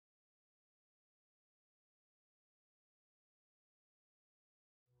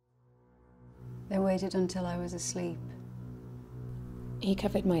They waited until I was asleep. He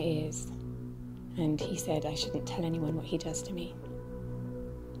covered my ears, and he said I shouldn't tell anyone what he does to me.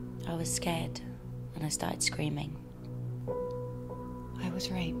 I was scared, and I started screaming. I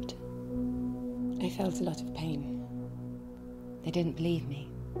was raped. I felt a lot of pain. They didn't believe me.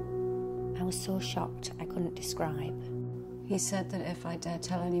 I was so shocked I couldn't describe. He said that if I dared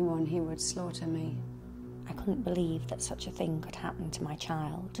tell anyone, he would slaughter me. I couldn't believe that such a thing could happen to my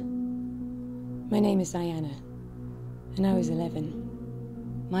child. My name is Diana, and I was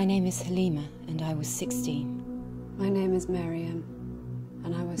 11. My name is Halima, and I was 16. My name is Miriam,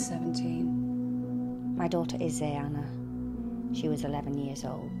 and I was 17. My daughter is Zayana. She was 11 years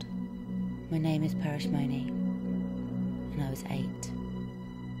old. My name is Parashmoni, and I was 8.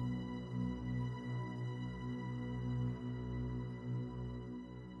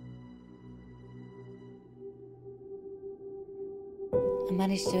 I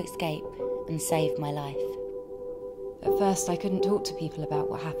managed to escape and save my life. At first, I couldn't talk to people about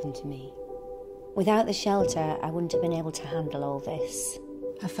what happened to me. Without the shelter, I wouldn't have been able to handle all this.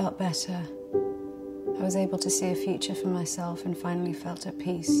 I felt better. I was able to see a future for myself and finally felt at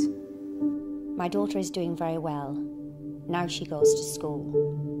peace. My daughter is doing very well. Now she goes to school.